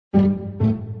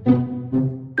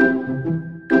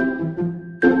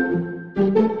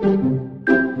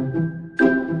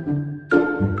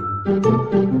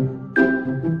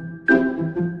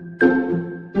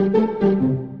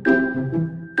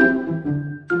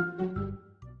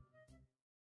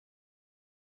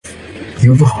你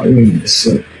又不好用你的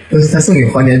事，要是他送你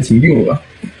花，你还提给我。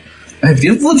哎，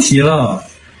别不提了。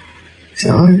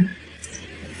啥？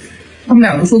他们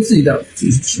两个说自己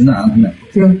是直男，他们两个。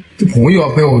对啊，就朋友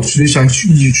啊，朋友出去想一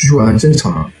起出去玩很正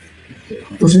常啊。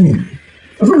都是你。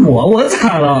不是我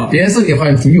咋了？别人送你花，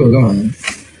你提给我干嘛呢？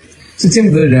是见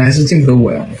不得人还是见不得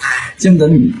我呀？见不得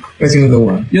你，要见不得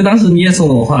我。因为当时你也送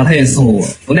了我花，他也送了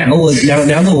我，两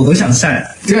者我都想晒。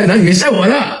对啊，那你没晒我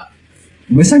呢？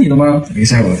没晒你的吗？没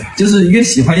晒我的。就是越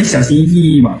喜欢越小心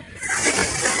翼翼嘛。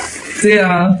对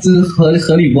啊，这是合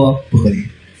理不？不合理。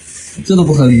这都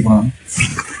不合理吗？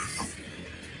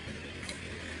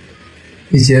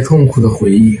一些痛苦的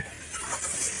回忆。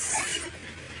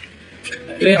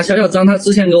对啊，小张他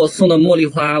之前给我送的茉莉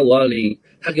花520，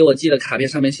他给我寄的卡片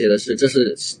上面写的是这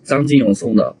是张金勇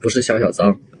送的，不是小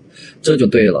张，这就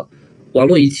对了。网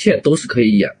络一切都是可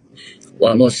以演，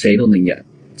网络谁都能演，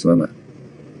姊妹们，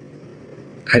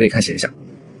还得看现象。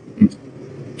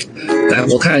来，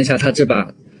我看一下他这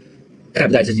把带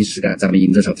不带真情实感，咱们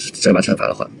赢这把惩罚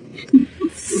的话。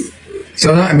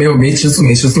小张没吃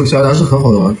醋，小张是很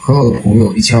好的朋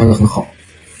友，以前玩的很好。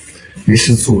没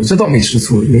吃醋，这倒没吃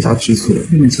醋，没啥吃醋的。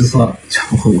没吃醋啊？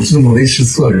我是这么会吃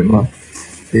醋的人吗？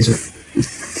没事，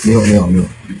没有。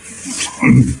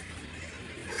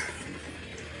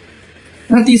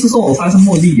他第一次送我花是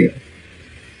茉莉耶，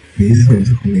第一次送你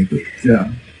是红玫瑰。对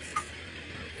啊。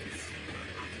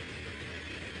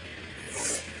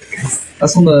他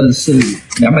送的是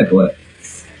200多哎。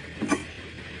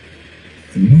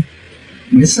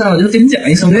没事啊，我就跟你讲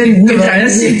一声，跟你讲一下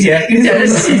细节，你怎么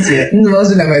知道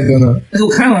是200多呢？但是我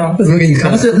看了，我怎么给你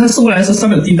看？他送过来是上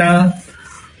面有订单。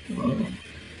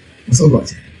我送多少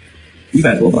钱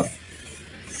？100多吧。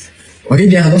我给你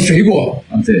点很多水果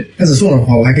啊，对。他只送的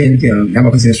话，我还给你点了200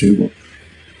块钱的水果。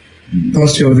到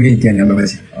时候我就给你点200块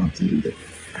钱啊，对。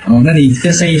哦，那你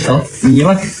更胜一筹，你赢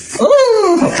了。哦，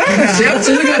好棒啊！谁要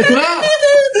吃这个？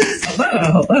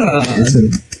好棒啊！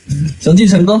成绩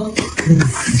成功。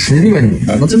实力嘛你，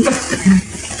那真棒。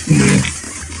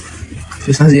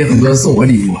就上次也很多人送我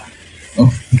礼物。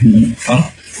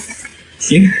好，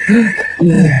行。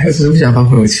我只是不想发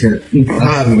朋友圈，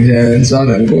怕某些人知道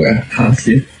难过呀。好，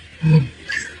行。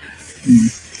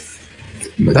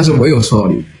但是我有收到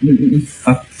礼物。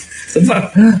好，真棒，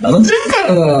老公真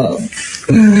棒啊！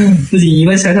自己赢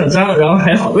了小张，然后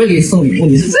还好瑞给你送礼物，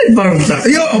你是最棒的。哎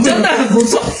呦，真的很不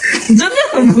错，你真的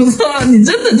很不错，你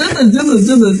真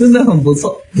的很不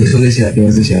错。别说这些了，别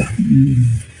说这些了。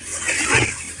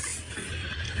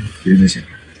别说这些了。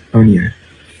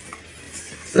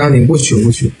当年过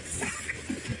去。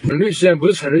律师不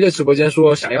是陈日界直播间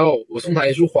说想要我送他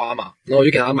一束花嘛，然后我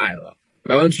就给他买了。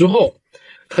买完之后，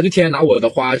他就天天拿我的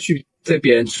花去在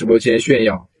别人直播间炫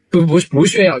耀。不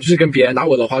炫耀，就是跟别人拿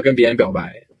我的花跟别人表白，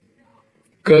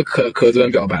可多人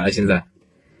表白了。现在，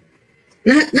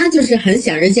那就是很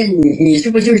显而易见，你是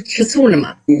不是就是吃醋了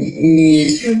嘛？你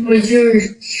是不是就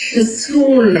是吃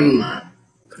醋了嘛？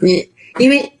因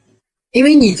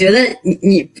为你觉得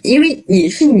因为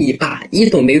你把一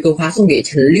朵玫瑰花送给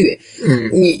陈绿，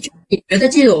你觉得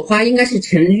这朵花应该是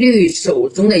陈绿手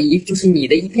中的就是你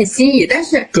的一片心意，但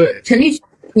是对陈绿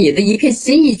你的一片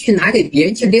心意去拿给别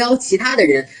人去撩其他的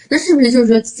人，那是不是就是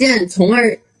说从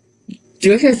而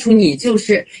折射出你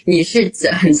是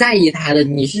很在意他的，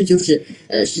你是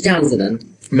是这样子的？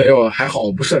没有，还好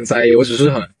我不是很在意，我只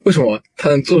是为什么他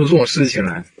能做出这种事情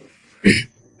来？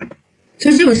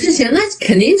就这种事情，那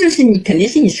肯定是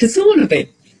你吃醋了呗。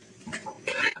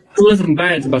输了怎么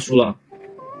办？这把输了，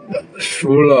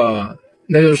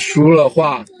那就输了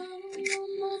话。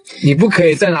你不可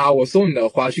以再拿我送你的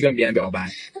花去跟别人表白。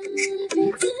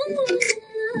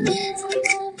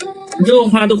你这个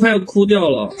花都快要枯掉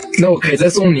了。那我可以再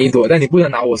送你一朵，但你不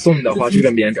能拿我送你的花去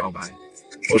跟别人表白。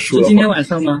我输了。是今天晚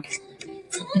上吗？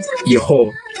以后。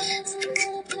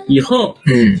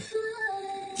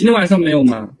今天晚上没有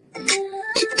吗？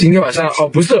今天晚上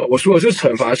不是，我说的这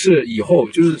惩罚是以后，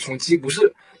就是从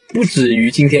不止于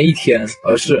今天一天，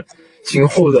而是今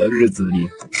后的日子里。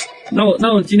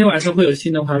那我今天晚上会有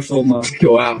新的话说吗？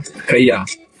有啊，可以啊。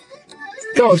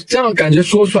但我这样感觉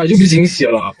说出来就不惊喜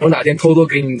了。我哪天偷偷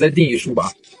给你再订一束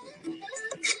吧，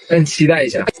让你期待一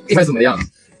下。你看怎么样？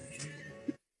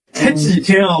才几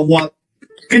天啊！我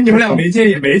跟你们俩没见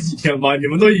也没几天吧？你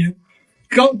们都已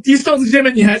经上次见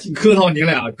面你还挺客套，你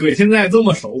俩鬼现在这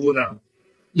么熟呢？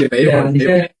也没有。你现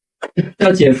在叫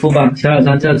姐夫吧，小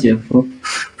张叫姐夫。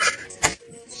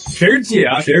谁是姐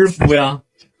啊？谁是夫呀？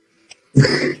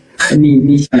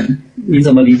你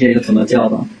怎么理解就怎么叫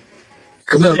吧。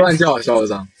可不能乱叫啊，小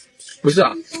张。不是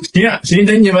啊，行，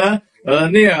等你们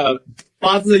那个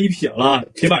八字一撇了，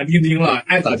铁板钉钉了，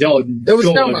爱咋叫你要不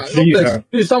就这样吧，吱一声。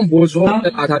对上播之后再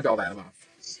拉他表白吧，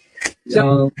这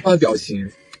样他的表情。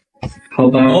好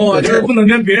吧，就是不能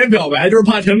跟别人表白，就是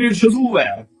怕陈律吃醋呗。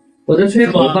我在吹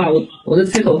头发，我在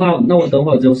吹头发，那我等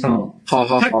会儿就上了。好，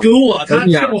他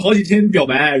劝我好几天表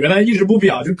白，原来一直不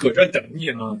表，就搁这等你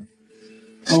呢。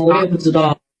我也不知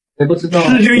道，我不知道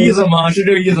是这个意思吗？是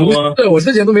这个意思吗？对，我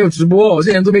之前都没有直播，我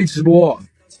之前都没直播。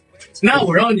那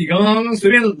我让你刚刚随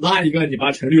便拉一个，你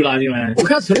把陈律拉进来。我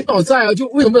看陈律老在啊，就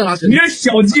为什么不能拉陈律？你这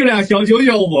小伎俩、小九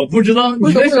九，我不知道。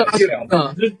为什么不能拉陈律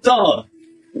呢？知道。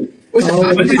我想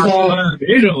拉陈律，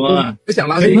没什么。我想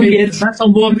拉陈律，他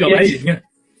上播表白一遍。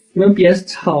你们别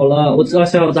吵了，我知道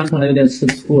小张可能有点吃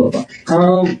醋了吧？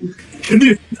陈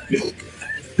律，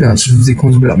不想吃醋自己控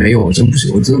制不了，没有，我真不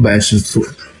是，我真的不爱吃醋。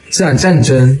这场战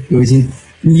争我已经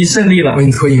你胜利了，我已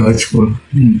经脱颖而出了。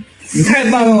你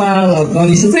太棒了，老公，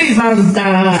你是最棒的。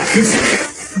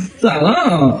咋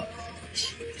了？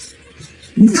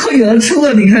你脱颖而出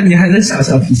了，你看你还在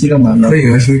小脾气干嘛呢？脱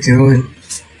颖而出，结果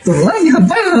怎么了？你很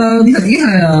棒啊，你很厉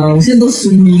害啊！我现在都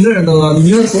属于你一个人的了，你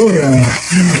赢了所有人。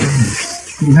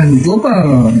你看你多棒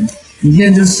啊！你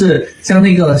现在就是像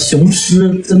那个雄狮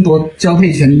争夺交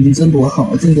配权，你已经争夺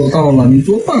到了，你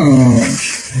多棒啊！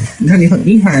你看你很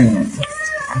厉害啊！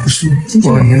不是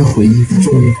往年的回忆，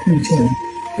终于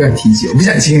不想提起，我不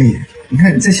想亲你。你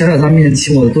看你在小张面前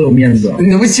亲我多有面子啊！你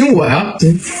能不能亲我呀？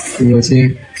亲，我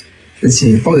亲。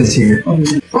亲，抱着亲，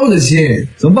抱着亲，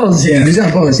怎么抱着亲？就这样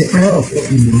抱着亲。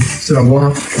是老公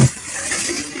啊，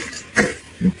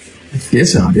别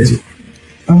扯啊，别扯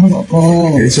啊，老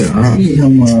公，别扯啊，亲一下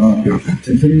嘛，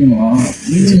求求你了，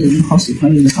好喜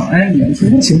欢你，好爱你，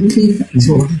亲不亲一下？你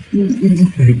亲我，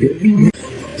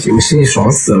这个心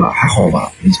爽死了，还好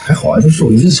吧？还好啊，就是我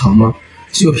的日常嘛，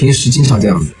只有平时经常这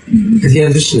样子。他天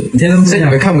天就是在你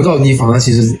们看不到的地方，他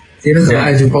其实很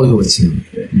爱就抱着我亲。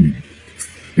对，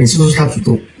每次都是他主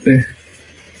动。对，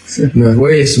是，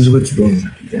我也时不时会主动一下。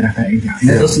哎呀，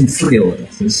那都是你赐给我的，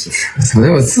真是。怎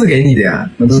么我赐给你的呀？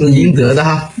那都是你应得的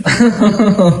哈。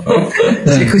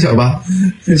这小吧，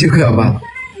就这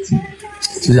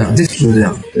样，这就是这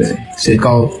样。对，谁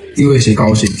高地位谁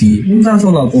高谁低。这样说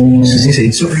老公，实心谁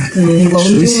重？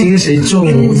孰轻谁重？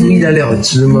一了了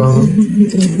之吗？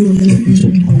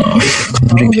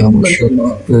这条不是，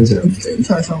不能这样。等一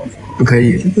下，不可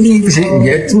以，不行，你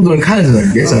别这么多人看着呢，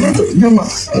你别整了。等一下嘛，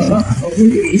我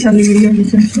一下那个样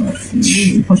子，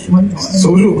好喜欢你。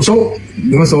收，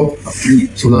你们收，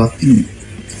收的，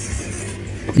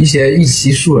一些预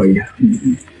期数而已，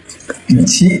预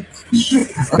期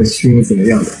数怎么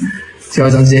样的？小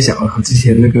张之前想了，之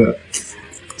前那个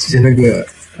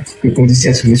攻击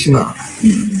线程序去哪了？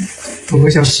都会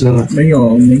消失了。没有，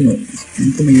都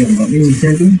没有了，因为你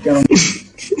现在就是这样。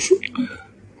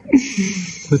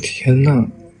我天哪！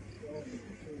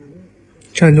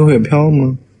战斗会有票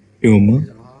吗？有吗？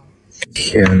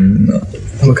天哪！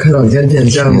他们看到你现在变成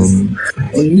这样子，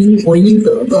我应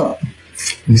得的。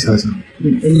你想想，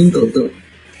我应得的。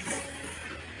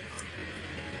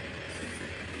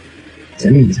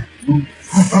奖励一下。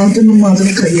真的吗？真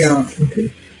的可以啊。OK。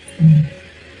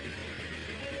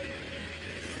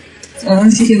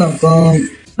谢谢老公。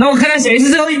那我看看谁是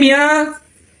最后一名啊？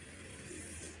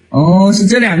是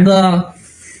这两个。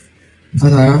发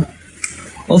啥呀？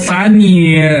我罚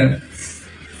你。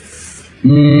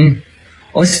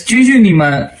我军训你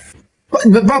们。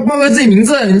你们报个自己名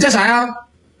字，你叫啥呀？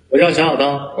我叫小小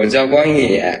当，我叫光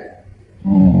野。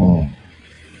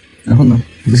然后呢？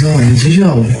不知道，你军训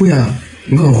啊？我不会啊。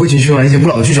你不很会军训吗？以前不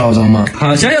老去小张吗？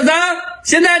好，小张，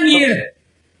现在你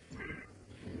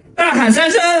大喊3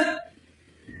声。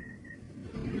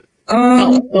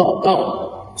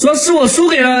到。说是我输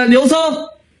给了刘聪。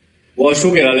我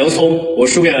输给了刘聪。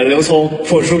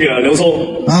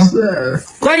是。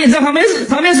关你在旁边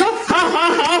说，好。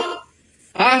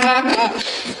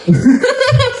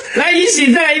来，一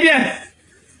起再来一遍。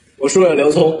我输给了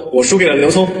刘聪。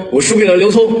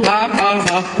好。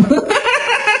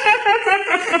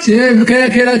行，可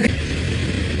以了。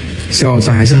小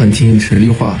张还是很听陈丽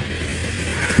话。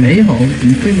没有，不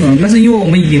会吗？那是因为我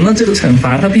们赢了这个惩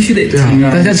罚，他必须得听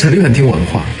啊。但是陈丽很听我的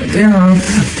话。对啊。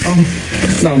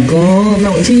老公，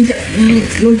那我亲一下。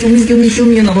救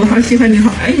命！老公好喜欢你，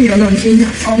好爱你啊！那我亲一下。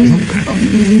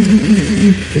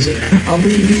不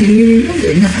行，你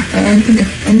等一下。快点。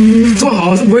做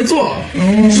好是不会做。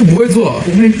是不会做。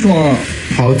不会做。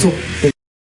好做。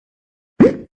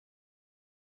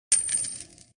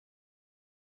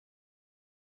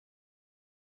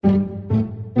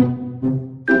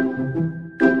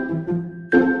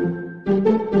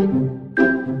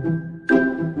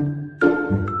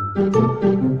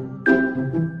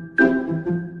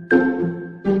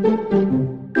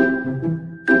了。